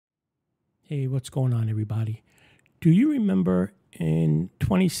Hey, what's going on, everybody? Do you remember in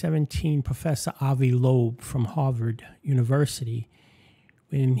 2017, Professor Avi Loeb from Harvard University,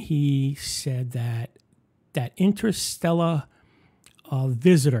 when he said that interstellar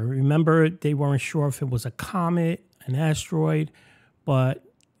visitor, remember they weren't sure if it was a comet, an asteroid, but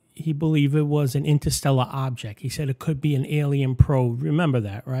he believed it was an interstellar object. He said it could be an alien probe. Remember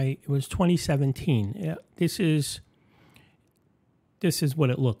that, right? It was 2017. Yeah, this is what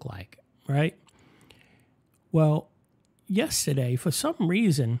it looked like, right? Well, yesterday, for some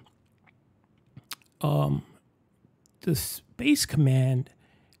reason, the Space Command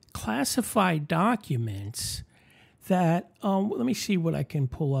classified documents that, let me see what I can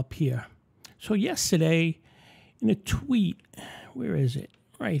pull up here. So yesterday, in a tweet, where is it?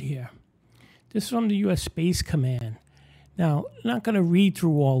 Right here. This is from the U.S. Space Command. Now, I'm not going to read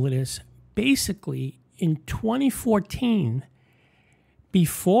through all of this. Basically, in 2014,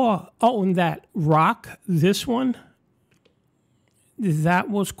 and that rock, this one, that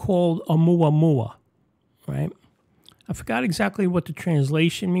was called Oumuamua, right? I forgot exactly what the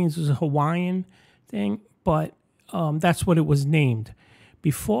translation means. It's a Hawaiian thing, but that's what it was named.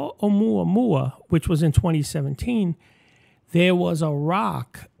 Before Oumuamua, which was in 2017, there was a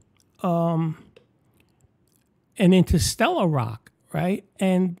rock, an interstellar rock, right?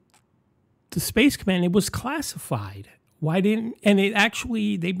 And the Space Command, it was classified.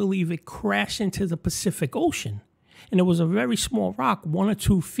 They believe it crashed into the Pacific Ocean. And it was a very small rock, 1 or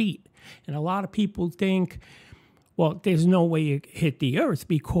 2 feet. And a lot of people think, well, there's no way it hit the Earth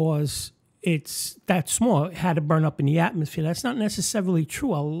because it's that small. It had to burn up in the atmosphere. That's not necessarily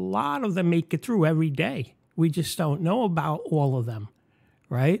true. A lot of them make it through every day. We just don't know about all of them,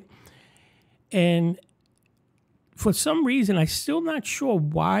 right? And for some reason, I'm still not sure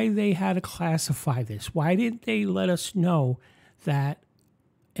why they had to classify this. Why didn't they let us know that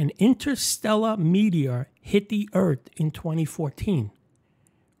an interstellar meteor hit the Earth in 2014,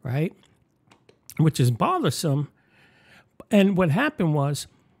 right? Which is bothersome. And what happened was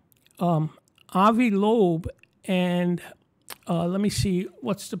Avi Loeb and let me see,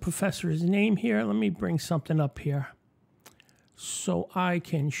 what's the professor's name here? Let me bring something up here so I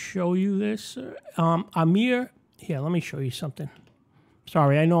can show you this. Amir. Here, let me show you something.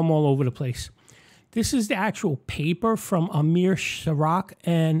 Sorry, I know I'm all over the place. This is the actual paper from Amir, Siraj,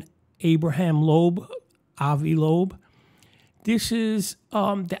 and Abraham Loeb, Avi Loeb. This is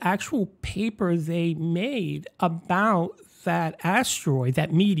the actual paper they made about that asteroid,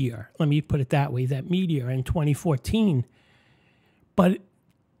 that meteor. Let me put it that way, that meteor in 2014. But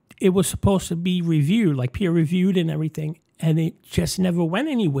it was supposed to be reviewed, like peer-reviewed and everything, and it just never went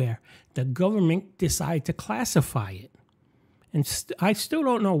anywhere. The government decided to classify it. And I still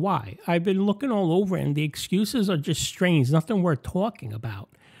don't know why. I've been looking all over, and the excuses are just strange. Nothing worth talking about,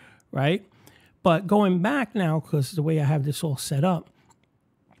 right? But going back now, because the way I have this all set up,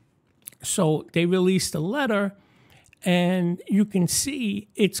 so they released a letter, and you can see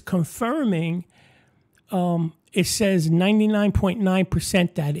it's confirming, it says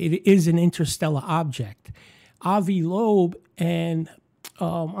 99.9% that it is an interstellar object. Avi Loeb and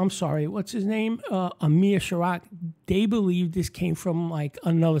what's his name? Amir Siraj, they believe this came from like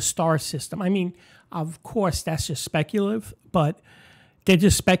another star system. I mean, of course, that's just speculative, but they're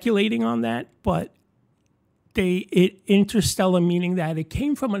just speculating on that. But interstellar meaning that it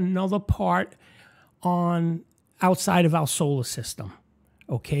came from another part outside of our solar system.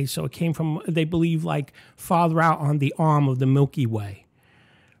 Okay, so it came from, they believe, like farther out on the arm of the Milky Way,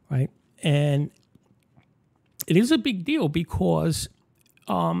 right? And it is a big deal because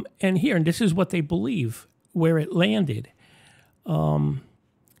and this is what they believe, where it landed.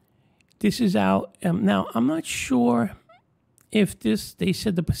 This is out. Now, I'm not sure if they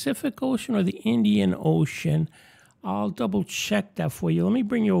said the Pacific Ocean or the Indian Ocean. I'll double check that for you. Let me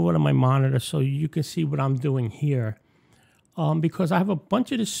bring you over to my monitor so you can see what I'm doing here. Because I have a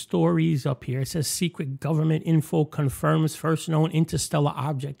bunch of the stories up here. It says secret government info confirms first known interstellar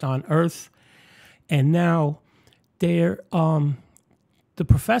object on Earth. And now the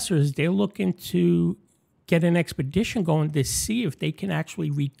professors, they're looking to get an expedition going to see if they can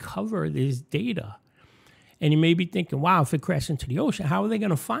actually recover this data. And you may be thinking, wow, if it crashed into the ocean, how are they going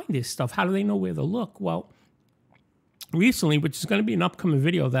to find this stuff? How do they know where to look? Well, recently, which is going to be an upcoming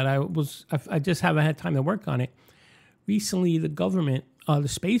video that I just haven't had time to work on it. Recently, the government, the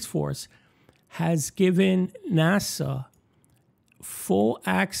Space Force, has given NASA full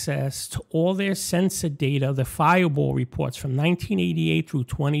access to all their sensor data, the Fireball reports from 1988 through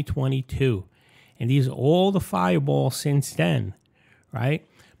 2022. And these are all the Fireballs since then, right?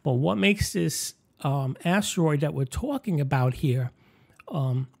 But what makes this asteroid that we're talking about here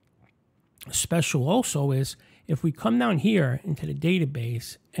special also is if we come down here into the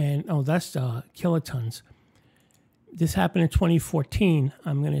database, and that's the kilotons. This happened in 2014.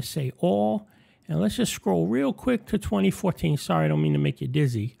 I'm going to say all, and let's just scroll real quick to 2014. Sorry, I don't mean to make you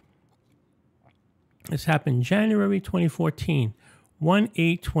dizzy. This happened January 2014,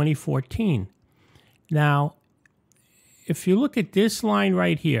 1/8/2014. Now, if you look at this line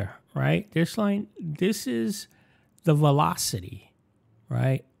right here, right? This line, this is the velocity,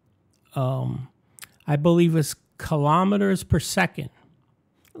 right? I believe it's kilometers per second.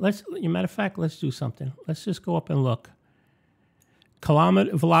 As a matter of fact, let's do something. Let's just go up and look.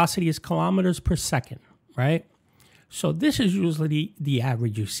 Velocity is kilometers per second, right? So this is usually the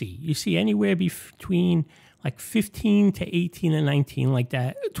average you see. You see anywhere between like 15 to 18 and 19, like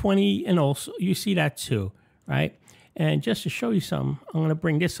that, 20, and also you see that too, right? And just to show you something, I'm going to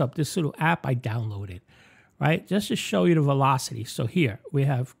bring this up, this little app I downloaded, right? Just to show you the velocity. So here we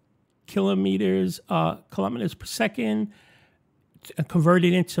have kilometers per second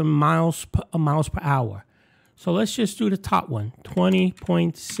converted into miles per hour. So let's just do the top one,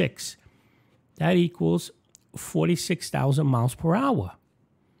 20.6. That equals 46,000 miles per hour,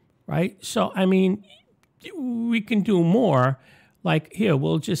 right? So, I mean, we can do more. Like here,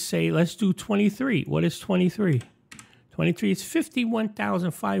 we'll just say, let's do 23. What is 23? 23 is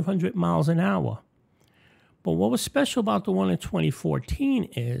 51,500 miles an hour. But what was special about the one in 2014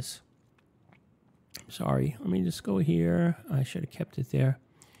 is, sorry, let me just go here. I should have kept it there.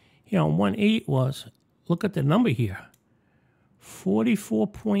 Here on 1/8 was, look at the number here,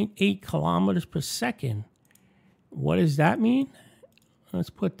 44.8 kilometers per second. What does that mean? Let's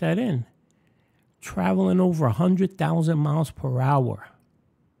put that in. Traveling over 100,000 miles per hour.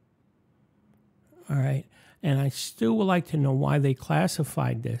 All right. And I still would like to know why they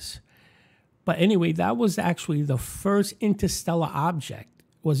classified this. But anyway, that was actually the first interstellar object,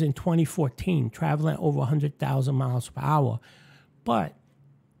 was in 2014, traveling over 100,000 miles per hour. But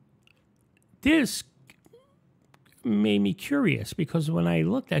this made me curious because when I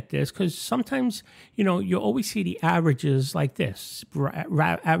looked at this, because sometimes, you know, you always see the averages like this,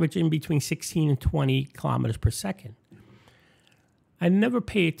 averaging between 16 and 20 kilometers per second. I never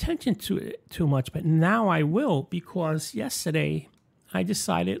pay attention to it too much, but now I will, because yesterday I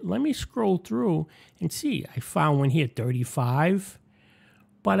decided, let me scroll through and see. I found one here, 35.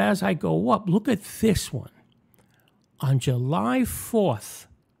 But as I go up, look at this one. On July 4th,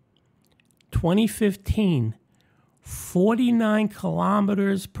 2015, 49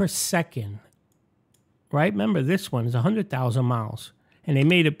 kilometers per second. Right? Remember, this one is 100,000 miles. And they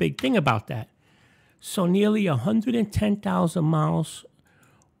made a big thing about that. So nearly 110,000 miles.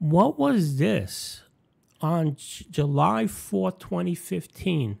 What was this on July 4th,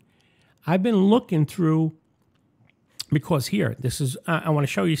 2015? I've been looking through, because here, this is, I want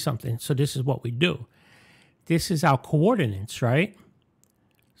to show you something. So this is what we do. This is our coordinates, right?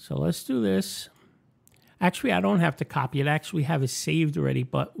 So let's do this. Actually, I don't have to copy it. I actually have it saved already,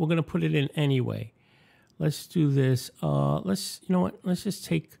 but we're going to put it in anyway. Let's do this. You know what? Let's just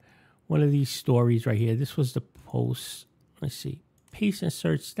take one of these stories right here. This was the post. Let's see. Paste and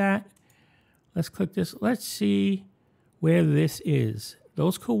search that. Let's click this. Let's see where this is.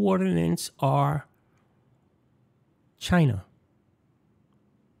 Those coordinates are China.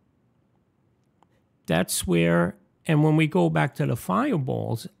 That's where, and when we go back to the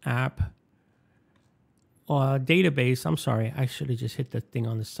Fireballs app, database, I'm sorry, I should have just hit the thing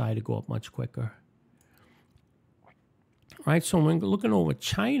on the side to go up much quicker. Right, so when looking over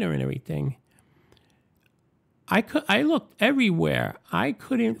China and everything, I looked everywhere. I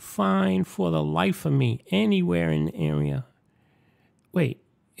couldn't find for the life of me anywhere in the area. Wait,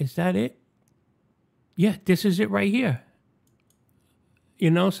 is that it? Yeah, this is it right here. You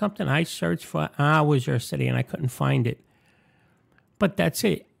know something? I searched for hours yesterday and I couldn't find it. But that's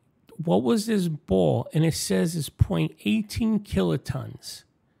it. What was this ball? And it says it's 0.18 kilotons.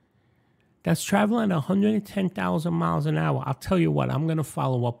 That's traveling at 110,000 miles an hour. I'll tell you what, I'm going to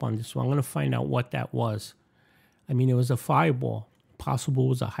follow up on this one. I'm going to find out what that was. I mean, it was a fireball. Possible it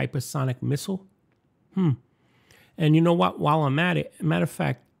was a hypersonic missile. And you know what? While I'm at it, matter of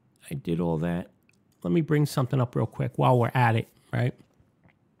fact, I did all that. Let me bring something up real quick while we're at it, right?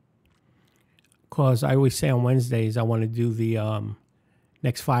 Because I always say on Wednesdays I want to do the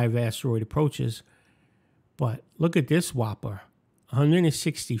next 5 asteroid approaches. But look at this whopper.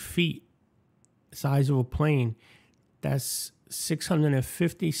 160 feet. Size of a plane. That's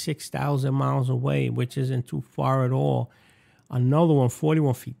 656,000 miles away, which isn't too far at all. Another one,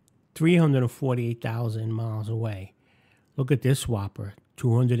 41 feet, 348,000 miles away. Look at this whopper,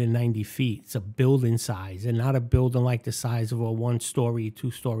 290 feet. It's a building size, and not a building like the size of a 1-story,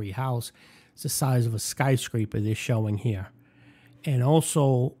 2-story house. It's the size of a skyscraper they're showing here. And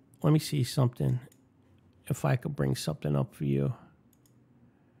also, let me see something. If I could bring something up for you.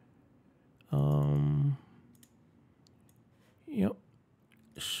 Yep.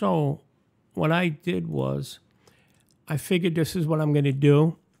 So what I did was I figured this is what I'm going to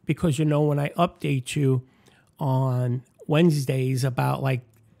do because, you know, when I update you on Wednesdays about like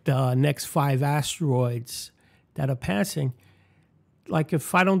the next 5 asteroids that are passing, like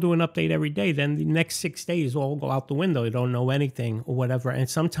if I don't do an update every day, then the next 6 days all go out the window. You don't know anything or whatever. And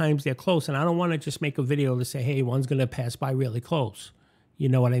sometimes they're close. And I don't want to just make a video to say, hey, one's going to pass by really close. You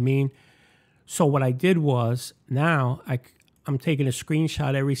know what I mean? So what I did was now I'm taking a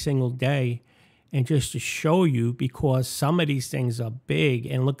screenshot every single day and just to show you because some of these things are big.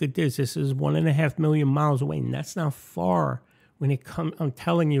 And look at this. This is 1.5 million miles away. And that's not far when it comes. I'm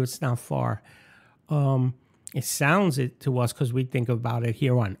telling you, it's not far. It sounds it to us because we think about it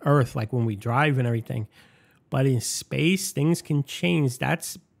here on Earth, like when we drive and everything. But in space, things can change.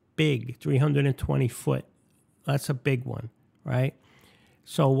 That's big, 320 foot. That's a big one, right?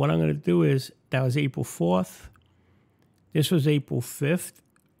 So what I'm going to do is, that was April 4th. This was April 5th.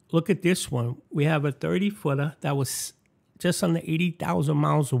 Look at this one. We have a 30-footer that was just under 80,000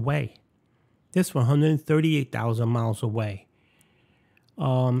 miles away. This one, 138,000 miles away.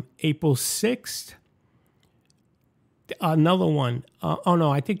 April 6th. Another one. Oh,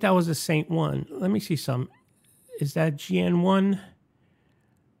 no, I think that was the same one. Let me see some. Is that GN1?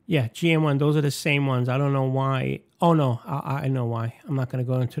 Yeah, GN1. Those are the same ones. I don't know why. Oh, no, I know why. I'm not going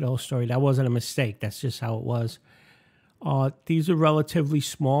to go into the whole story. That wasn't a mistake. That's just how it was. These are relatively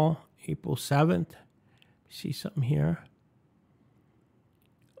small. April 7th. See something here.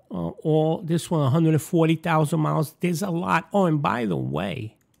 This one, 140,000 miles. There's a lot. Oh, and by the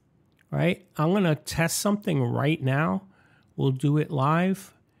way, right? I'm going to test something right now. We'll do it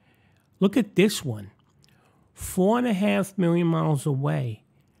live. Look at this one. 4.5 million miles away.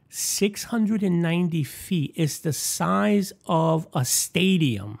 690 feet. It's the size of a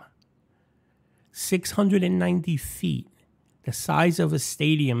stadium. 690 feet. The size of a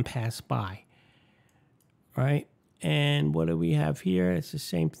stadium passed by. Right? And what do we have here? It's the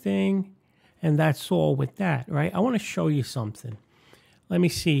same thing. And that's all with that, right? I want to show you something. Let me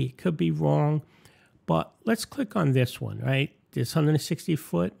see. It could be wrong. But let's click on this one, right? This 160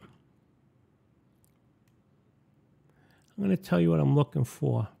 foot. I'm going to tell you what I'm looking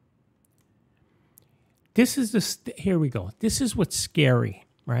for. This is the, here we go. This is what's scary,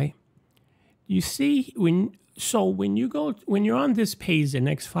 right? You see, when you're on this page, the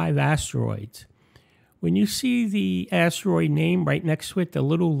next 5 asteroids, when you see the asteroid name right next to it, the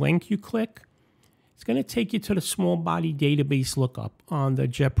little link you click, it's going to take you to the small body database lookup on the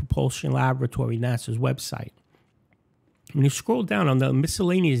Jet Propulsion Laboratory, NASA's website. When you scroll down on the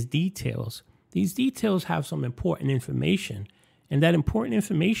miscellaneous details, these details have some important information. And that important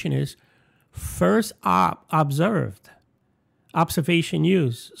information is first observed, observation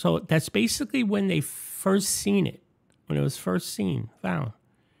used. So that's basically when they first seen it, when it was first seen, found.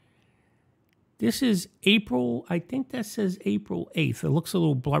 This is April, I think that says April 8th. It looks a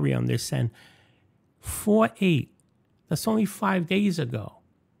little blurry on this end. 4/8. That's only 5 days ago,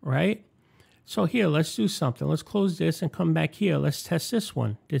 right? So here, let's do something. Let's close this and come back here. Let's test this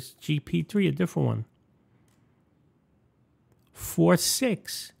one. This GP3, a different one.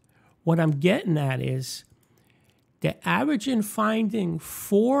 4/6. What I'm getting at is the average in finding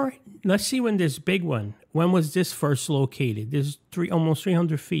 4. Let's see when this big one. When was this first located? This is almost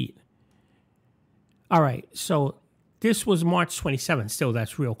 300 feet. All right, so this was March 27th. Still,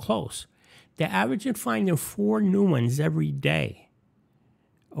 that's real close. The average in finding 4 new ones every day.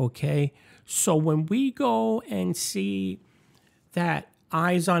 Okay, so when we go and see that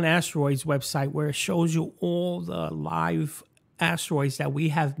Eyes on Asteroids website where it shows you all the live asteroids that we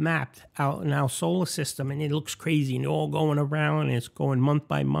have mapped out in our solar system, and it looks crazy and they're all going around and it's going month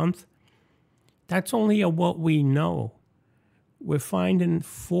by month, that's only what we know. We're finding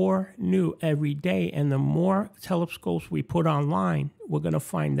 4 new every day, and the more telescopes we put online, we're going to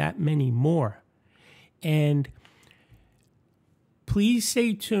find that many more. And please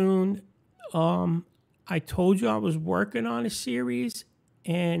stay tuned. I told you I was working on a series,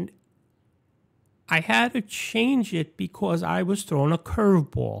 and I had to change it because I was thrown a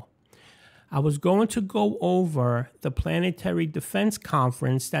curveball. I was going to go over the Planetary Defense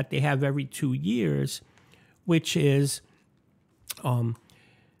Conference that they have every 2 years, which is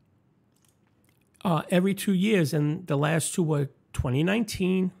every 2 years, and the last 2 were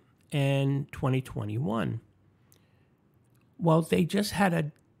 2019 and 2021. Well, they just had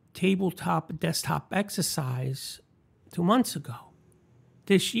a tabletop desktop exercise 2 months ago,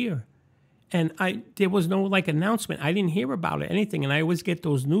 this year. And there was no like announcement. I didn't hear about it, anything. And I always get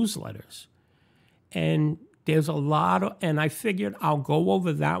those newsletters. And there's a lot of, and I figured I'll go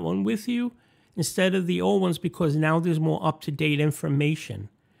over that one with you instead of the old ones because now there's more up-to-date information.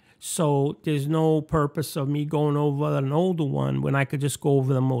 So there's no purpose of me going over an older one when I could just go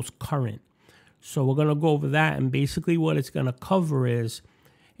over the most current. So we're going to go over that. And basically what it's going to cover is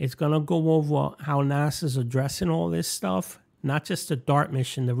it's going to go over how NASA's addressing all this stuff, not just the DART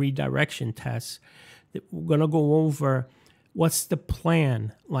mission, the redirection tests. We're going to go over what's the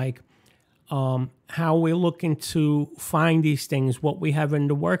plan, like how we're looking to find these things, what we have in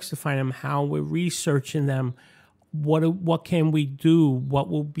the works to find them, how we're researching them, what can we do, what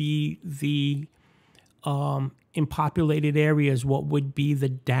will be the in populated areas, what would be the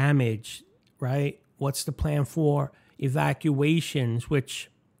damage, right? What's the plan for evacuations, which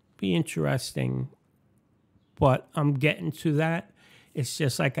be interesting, but I'm getting to that. It's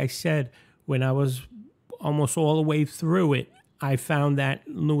just like I said, when I was almost all the way through it, I found that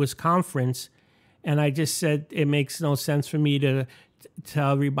newest conference, and I just said it makes no sense for me to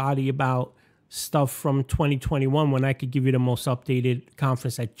tell everybody about stuff from 2021 when I could give you the most updated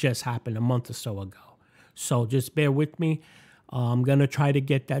conference that just happened a month or so ago. So just bear with me. I'm going to try to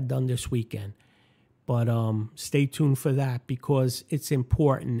get that done this weekend. But stay tuned for that because it's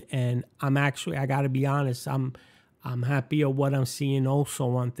important. And I'm actually, I got to be honest, I'm happy at what I'm seeing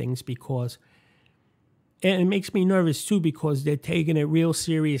also on things because, and it makes me nervous too because they're taking it real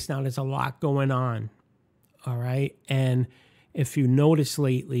serious now. There's a lot going on. All right. And if you notice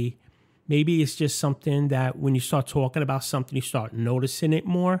lately, maybe it's just something that when you start talking about something, you start noticing it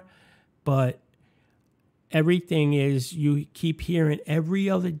more. But everything is, you keep hearing every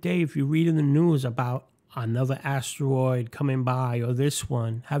other day, if you read in the news about another asteroid coming by or this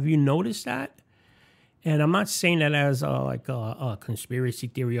one. Have you noticed that? And I'm not saying that as a conspiracy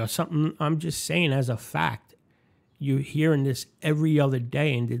theory or something. I'm just saying as a fact. You're hearing this every other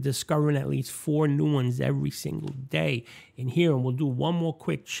day, and they're discovering at least 4 new ones every single day. And here, and we'll do one more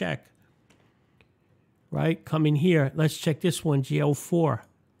quick check. Right? Come in here. Let's check this one, GL4.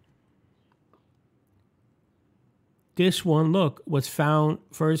 This one, look, was found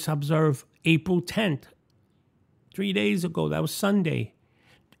first observed April 10th, 3 days ago. That was Sunday.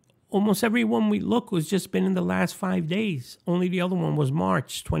 Almost every one we look was just been in the last 5 days. Only the other one was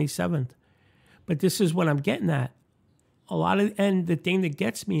March 27th. But this is what I'm getting at. And the thing that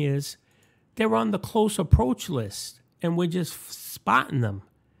gets me is they're on the close approach list, and we're just spotting them.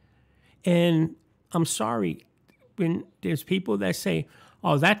 And I'm sorry, when there's people that say,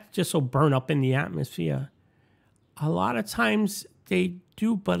 oh, that just will burn up in the atmosphere. A lot of times they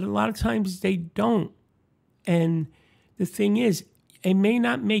do, but a lot of times they don't. And the thing is, it may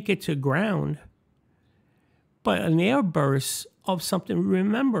not make it to ground, but an airburst of something.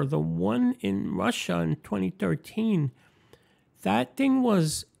 Remember, the one in Russia in 2013, that thing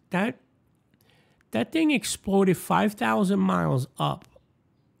was, that thing exploded 5,000 miles up,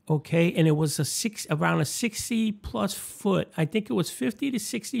 okay? And it was around a 60-plus foot, I think it was 50 to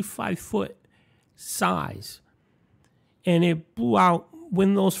 65 foot size. And it blew out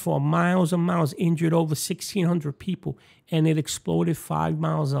windows for miles and miles, injured over 1,600 people, and it exploded 5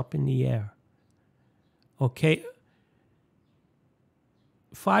 miles up in the air. Okay?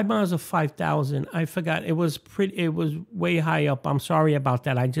 5 miles of 5,000. I forgot. It was way high up. I'm sorry about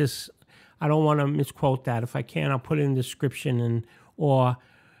that. I don't want to misquote that. If I can, I'll put it in the description, or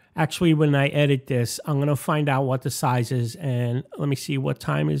actually when I edit this, I'm going to find out what the size is. And let me see, what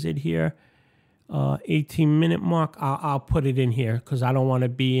time is it here? 18-minute mark. I'll put it in here because I don't want to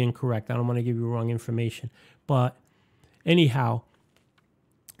be incorrect. I don't want to give you wrong information. But anyhow,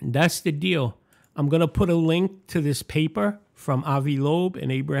 that's the deal. I'm going to put a link to this paper from Avi Loeb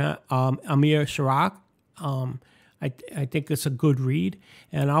and Amir Siraj. I think it's a good read.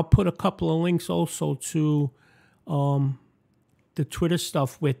 And I'll put a couple of links also to the Twitter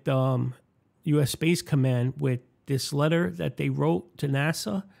stuff with U.S. Space Command with this letter that they wrote to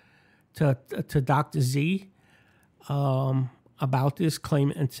NASA, to Dr. Z, about this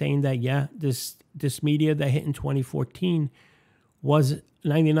claim and saying that, yeah, this meteor that hit in 2014 was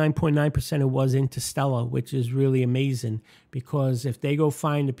 99.9% it was interstellar, which is really amazing because if they go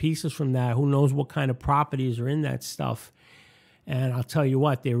find the pieces from that, who knows what kind of properties are in that stuff. And I'll tell you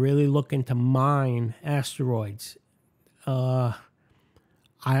what, they're really looking to mine asteroids. I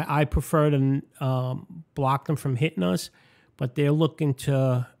prefer to block them from hitting us, but they're looking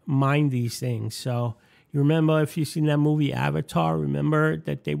to mine these things. So you remember, if you've seen that movie Avatar, remember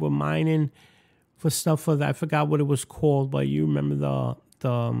that they were mining for stuff for that. I forgot what it was called, but you remember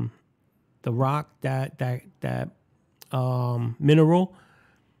the rock, that mineral.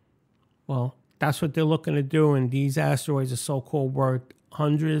 Well, that's what they're looking to do, and these asteroids are so-called worth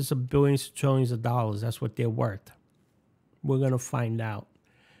hundreds of billions to trillions of dollars. That's what they're worth. We're going to find out.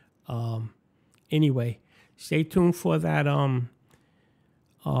 Anyway, stay tuned for that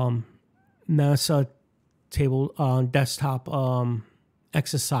NASA table desktop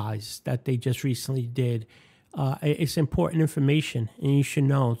exercise that they just recently did. It's important information, and you should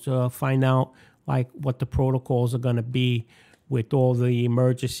know to find out like what the protocols are going to be with all the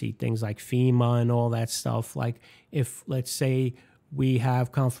emergency things like FEMA and all that stuff. Like if, let's say, we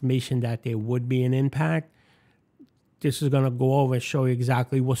have confirmation that there would be an impact, this is going to go over and show you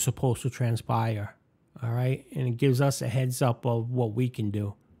exactly what's supposed to transpire. All right? And it gives us a heads up of what we can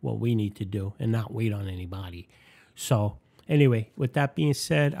do, what we need to do, and not wait on anybody. So anyway, with that being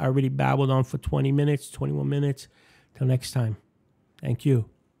said, I already babbled on for 20 minutes, 21 minutes. Till next time. Thank you.